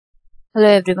Hello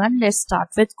everyone, let's start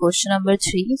with question number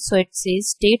 3. So it says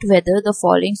state whether the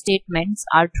following statements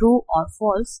are true or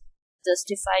false.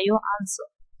 Justify your answer.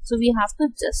 So we have to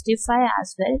justify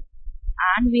as well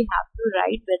and we have to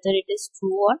write whether it is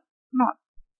true or not.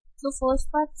 So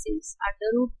first part says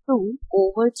under root 2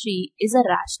 over 3 is a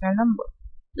rational number.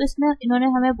 तो इसमें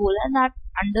इन्होंने हमें बोला that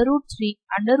under root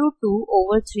 2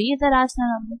 over 3 is a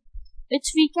rational number,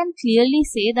 which we can clearly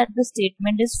say that the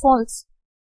statement is false.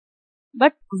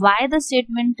 But why the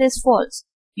statement is false?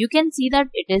 You can see that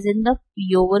it is in the P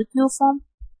over Q form.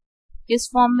 किस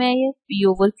form में है ये? P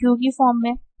over Q की form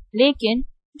में. लेकिन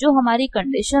जो हमारी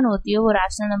condition होती है वो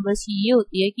रैशनल नंबर्स की ये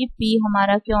होती है कि P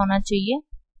हमारा क्या होना चाहिए?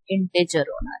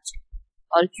 इंटीजर होना चाहिए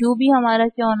और Q भी हमारा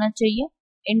क्या होना चाहिए?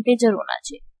 इंटीजर होना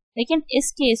चाहिए. लेकिन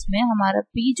इस केस में हमारा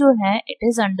P जो है इट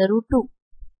इज अंडर रूट 2.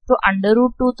 तो अंडर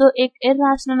रूट 2 तो एक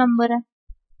इरैशनल नंबर है,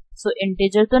 सो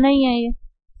इंटीजर तो नहीं है ये.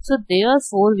 So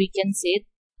therefore we can say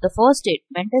the first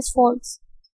statement is false.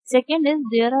 Second is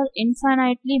there are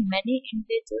infinitely many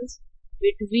integers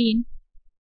between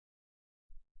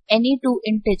any two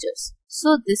integers.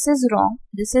 So this is wrong,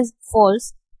 this is false,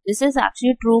 this is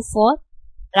actually true for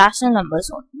rational numbers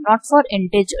only, not for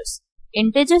integers.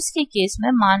 Integers के case में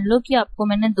मान लो कि आपको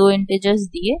मैंने दो integers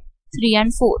दिए 3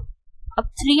 and 4. अब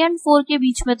 3 and 4 के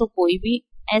बीच में तो कोई भी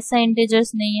ऐसा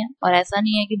integers नहीं है और ऐसा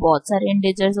नहीं है कि बहुत सारे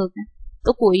integers होते हैं,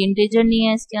 तो कोई इंटीजर नहीं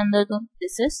है इसके अंदर, तो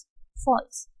दिस इज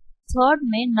फॉल्स. थर्ड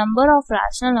में number of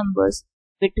rational numbers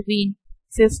between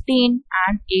 15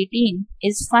 and 18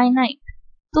 is finite.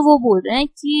 तो वो बोल रहे हैं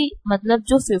कि मतलब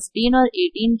जो 15 और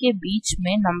 18 के बीच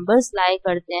में नंबर्स लाई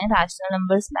करते हैं, रैशनल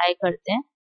नंबर्स लाई करते हैं,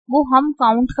 वो हम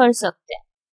काउंट कर सकते हैं.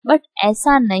 बट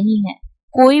ऐसा नहीं है.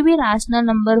 कोई भी रैशनल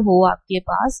नंबर हो आपके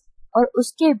पास और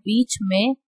उसके बीच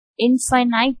में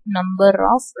infinite number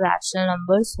of rational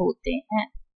numbers होते हैं.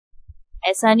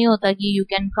 ऐसा नहीं होता कि यू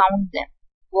कैन काउंट देम.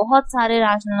 बहुत सारे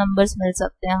रैशनल नंबर्स मिल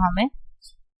सकते हैं हमें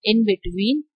in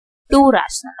between two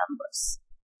rational numbers.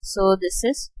 So this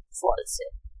is false.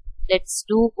 Let's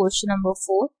do question number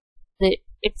 4.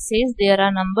 It says there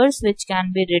are numbers which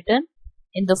can be written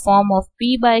in the form of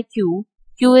P by Q.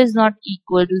 Q is not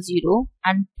equal to 0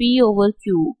 and P over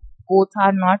Q both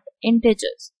are not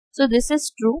integers. So this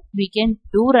is true. We can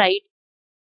do right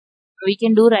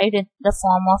in the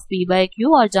form of P by Q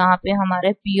और जहाँ पे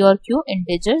हमारे P और Q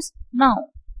integers ना हो.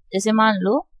 जैसे मान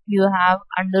लो you have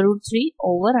under root 3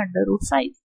 over under root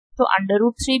 5. तो under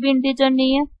root 3 भी integer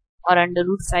नहीं है और under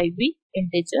root 5 भी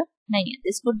integer नहीं है.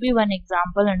 This could be one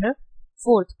example under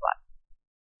fourth part.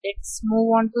 Let's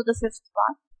move on to the fifth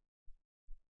part.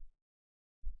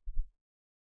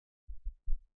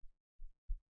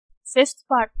 Fifth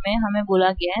part में हमें बोला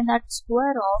गया है that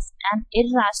square of N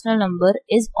irrational number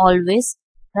is always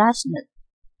rational.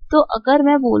 तो अगर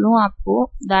मैं बोलूं आपको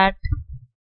that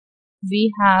we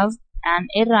have an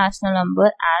irrational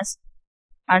number as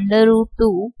under root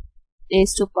 2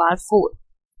 raised to power 4,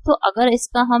 तो अगर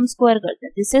इसका हम स्क्वायर करते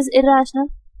हैं, दिस इज इरैशनल,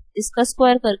 इसका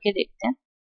स्क्वायर करके देखते हैं.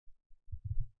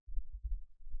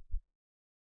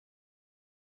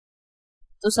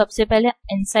 तो सबसे पहले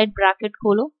इनसाइड ब्रैकेट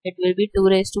खोलो, it will be 2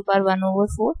 raised to power 1 over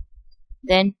 4,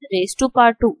 then raised to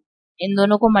power 2. इन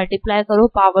दोनों को मल्टीप्लाई करो,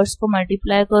 पावर्स को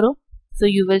मल्टीप्लाई करो, so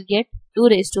you will get 2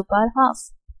 raised to power half.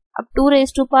 अब 2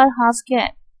 रेज़्ड टू पावर हाफ क्या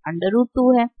है? अंडर रूट 2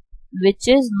 है, which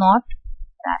is not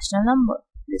rational number.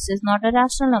 This is not a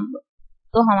rational number.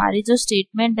 तो हमारी जो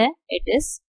स्टेटमेंट है it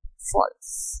is false.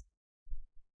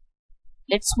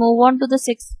 Let's move on to the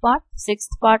sixth part.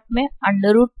 Sixth part में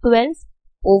under root 12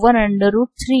 over under root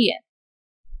 3 है,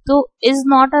 तो is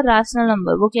not a rational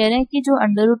number. वो कह रहे हैं कि जो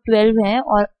अंडर रूट 12 है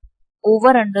और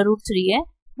ओवर अंडर रूट 3 है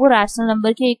वो रैशनल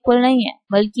नंबर के इक्वल नहीं है,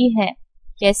 बल्कि है.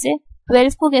 कैसे?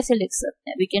 12 को कैसे लिख सकते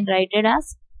हैं? We can write it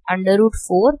as under root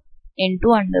 4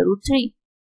 into under root 3.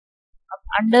 अब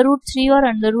अंडर रूट 3 और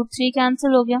अंडर रूट 3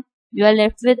 कैंसिल हो गया, you are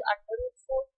left with under root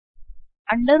 4.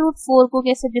 Under root 4 को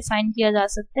कैसे डिफाइन किया जा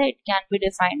सकता है? It can be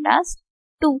defined as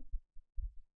 2.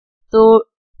 तो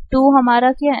 2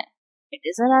 हमारा क्या है? It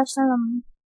is a rational number.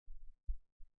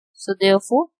 So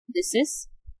therefore this is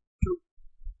true.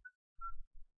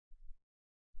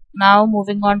 Now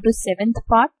moving on two seventh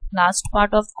part, last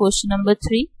part of question number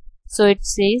 3. So it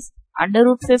says under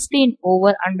root 15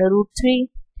 over under root 3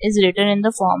 is written in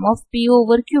the form of P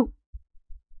over Q,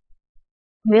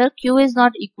 where Q is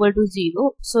not equal to 0,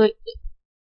 so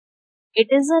it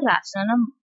is a rational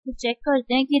number. तो check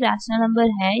करते हैं कि rational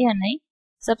number है या नहीं.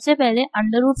 सबसे पहले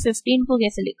under root 15 को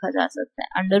कैसे लिखा जा सकता है?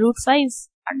 Under root 5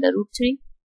 under root 3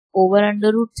 over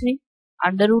under root 3.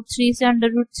 Under root 3 से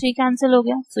अंडर रूट 3 कैंसिल हो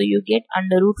गया, so you get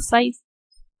under root 5.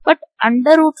 But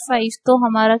under root 5 तो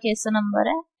हमारा कैसा नंबर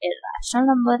है? इरैशनल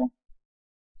नंबर है.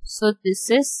 So this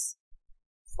is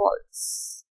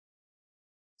false.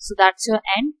 So that's your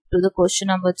end to the question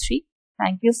number 3.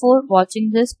 Thank you for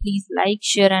watching this. Please like,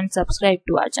 share and subscribe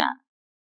to our channel.